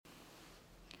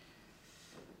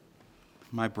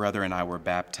My brother and I were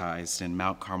baptized in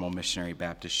Mount Carmel Missionary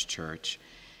Baptist Church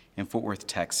in Fort Worth,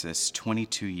 Texas,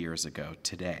 22 years ago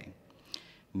today,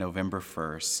 November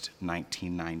 1st,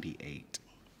 1998.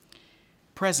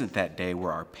 Present that day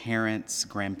were our parents,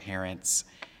 grandparents,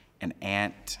 an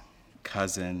aunt,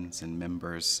 cousins, and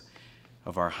members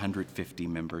of our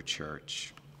 150-member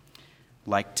church.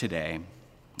 Like today,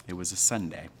 it was a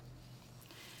Sunday.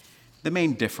 The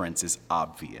main difference is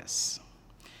obvious.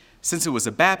 Since it was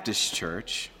a Baptist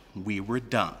church, we were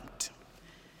dunked.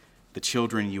 The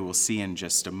children you will see in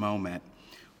just a moment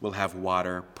will have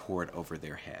water poured over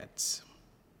their heads.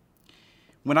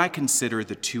 When I consider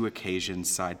the two occasions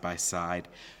side by side,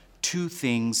 two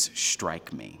things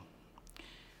strike me: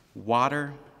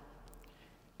 water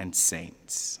and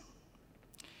saints.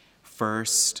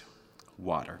 First,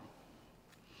 water.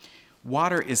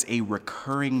 Water is a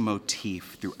recurring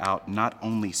motif throughout not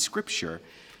only Scripture,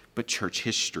 but church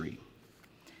history.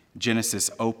 Genesis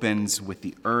opens with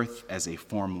the earth as a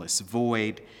formless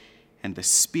void, and the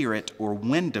Spirit or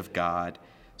wind of God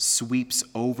sweeps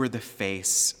over the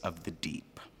face of the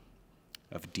deep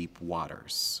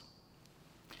waters.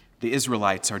 The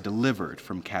Israelites are delivered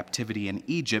from captivity in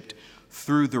Egypt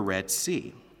through the Red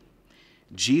Sea.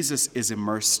 Jesus is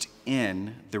immersed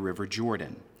in the River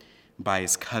Jordan by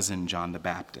his cousin John the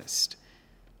Baptist,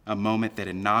 a moment that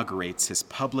inaugurates his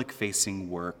public-facing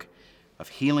work of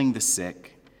healing the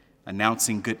sick,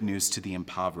 announcing good news to the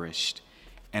impoverished,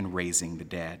 and raising the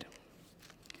dead.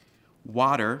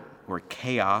 Water, or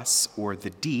chaos, or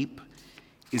the deep,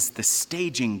 is the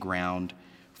staging ground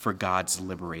for God's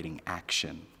liberating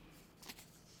action.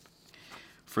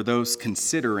 For those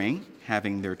considering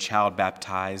having their child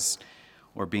baptized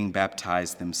or being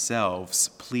baptized themselves,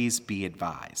 please be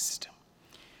advised.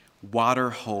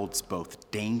 Water holds both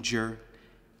danger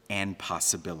and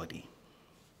possibility.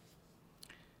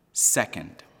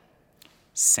 Second,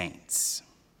 saints.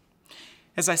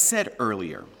 As I said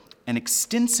earlier, an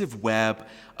extensive web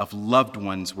of loved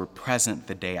ones were present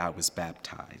the day I was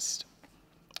baptized.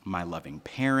 My loving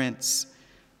parents,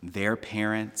 their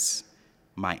parents,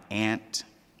 my aunt,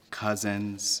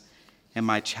 cousins, and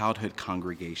my childhood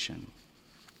congregation.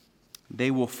 They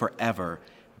will forever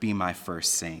be my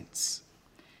first saints,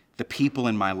 the people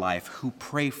in my life who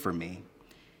pray for me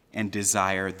and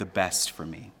desire the best for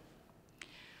me.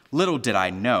 Little did I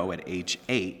know at age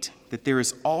 8 that there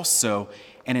is also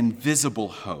an invisible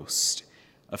host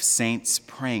of saints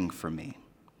praying for me,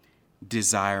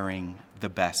 desiring the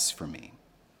best for me.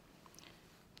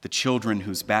 The children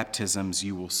whose baptisms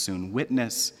you will soon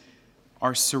witness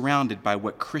are surrounded by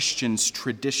what Christians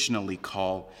traditionally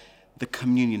call the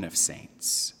communion of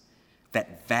saints,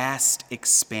 that vast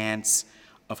expanse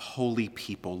of holy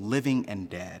people, living and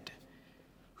dead,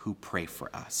 who pray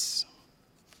for us.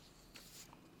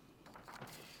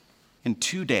 In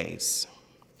 2 days,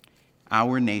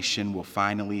 our nation will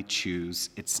finally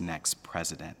choose its next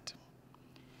president.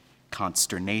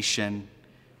 Consternation,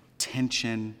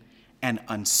 tension, and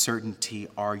uncertainty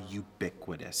are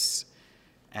ubiquitous,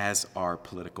 as are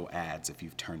political ads if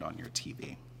you've turned on your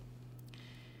TV.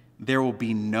 There will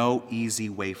be no easy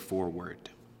way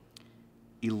forward.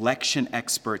 Election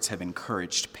experts have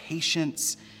encouraged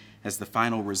patience, as the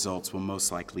final results will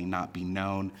most likely not be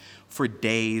known for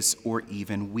days or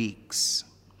even weeks,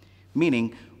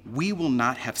 meaning we will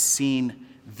not have seen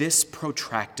this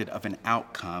protracted of an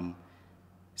outcome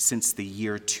since the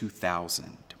year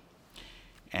 2000.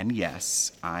 And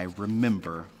yes, I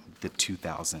remember the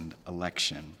 2000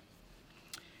 election.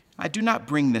 I do not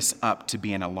bring this up to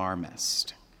be an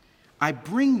alarmist. I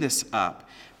bring this up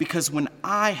because when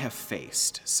I have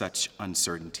faced such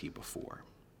uncertainty before,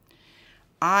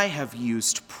 I have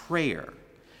used prayer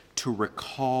to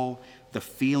recall the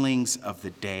feelings of the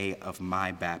day of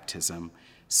my baptism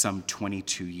some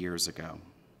 22 years ago.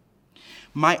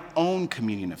 My own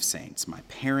communion of saints, my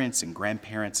parents and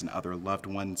grandparents and other loved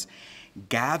ones,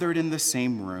 gathered in the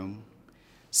same room,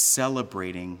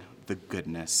 celebrating the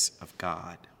goodness of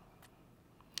God.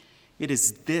 It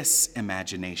is this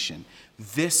imagination,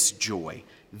 this joy,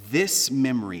 this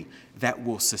memory that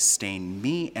will sustain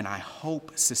me and I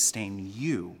hope sustain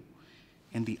you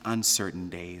in the uncertain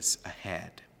days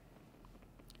ahead.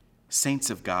 Saints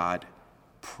of God,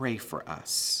 pray for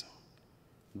us.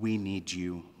 We need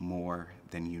you more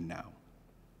than you know.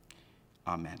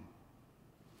 Amen.